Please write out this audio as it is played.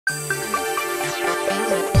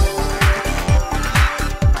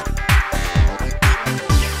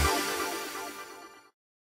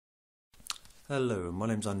Hello, my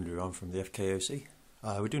name's Andrew, I'm from the FKOC.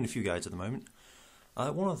 We're doing a few guides at the moment.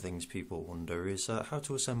 One of the things people wonder is how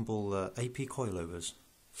to assemble AP coilovers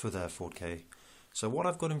for their Ford Ka. So what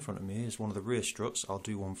I've got in front of me is one of the rear struts. I'll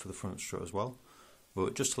do one for the front strut as well.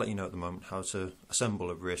 But just to let you know at the moment how to assemble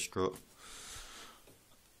a rear strut,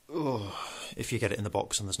 if you get it in the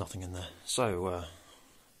box and there's nothing in there. So,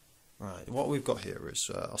 right, what we've got here is,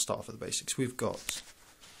 I'll start off with the basics. We've got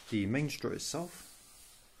the main strut itself,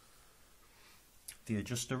 the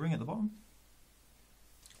adjuster ring at the bottom.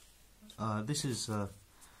 This is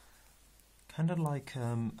kind of like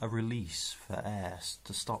a release for air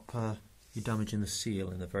to stop you damaging the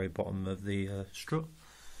seal in the very bottom of the strut.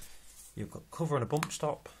 You've got cover and a bump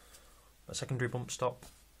stop, a secondary bump stop,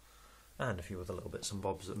 and a few other little bits and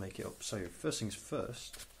bobs that make it up. So first things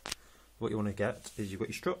first, what you want to get is you've got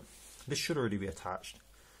your strut. This should already be attached,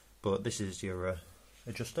 but this is your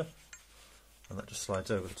adjuster, and that just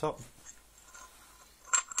slides over the top.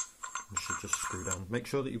 You should just screw down. Make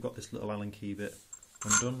sure that you've got this little Allen key bit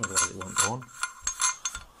undone, otherwise it won't go on.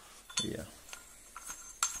 Yeah.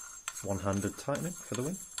 One-handed tightening for the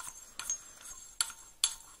win.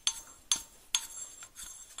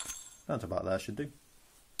 That's about there, should do.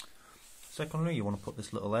 Secondly, you want to put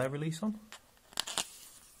this little air release on.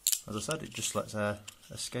 As I said, it just lets air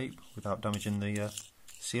escape without damaging the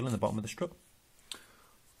seal in the bottom of the strut.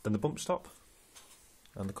 Then the bump stop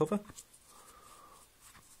and the cover.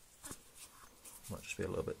 Might just be a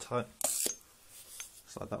little bit tight.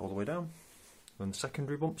 Slide that all the way down. Then the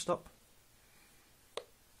secondary bump stop.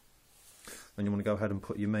 Then you want to go ahead and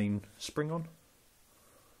put your main spring on.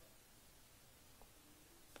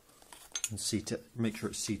 And seat it, make sure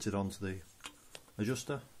it's seated onto the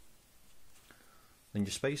adjuster. Then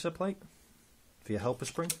your spacer plate for your helper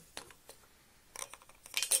spring.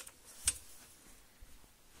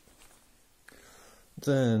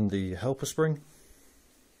 Then the helper spring.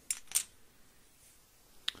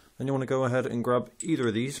 Then you want to go ahead and grab either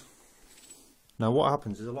of these. Now what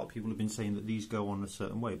happens is a lot of people have been saying that these go on a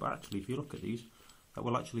certain way, but actually if you look at these, that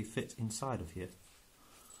will actually fit inside of here.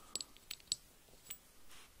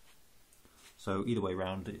 So either way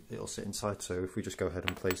round, it'll sit inside. So if we just go ahead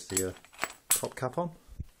and place the top cap on,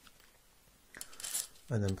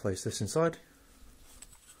 and then place this inside,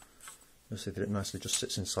 you'll see that it nicely just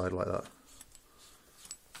sits inside like that.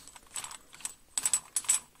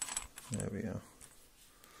 There we go.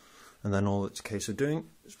 And then all it's a case of doing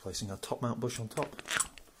is placing a top mount bush on top,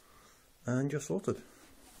 and you're sorted.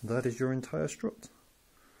 That is your entire strut,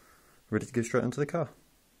 ready to go straight into the car.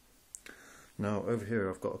 Now over here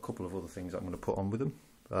I've got a couple of other things I'm going to put on with them.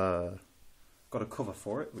 Got a cover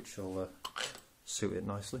for it which will suit it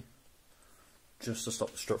nicely, just to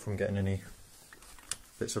stop the strut from getting any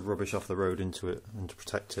bits of rubbish off the road into it, and to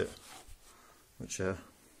protect it, which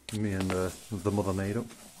me and the mother made up.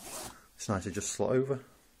 It's nice to just slot over,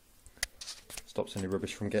 stops any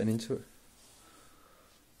rubbish from getting into it.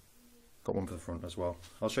 Got one for the front as well.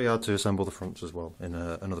 I'll show you how to assemble the fronts as well in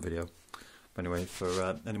another video. But anyway,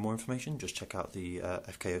 for any more information, just check out the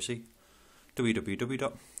FKOC,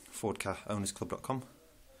 www.fordcarowners.club.com.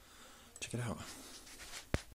 Check it out.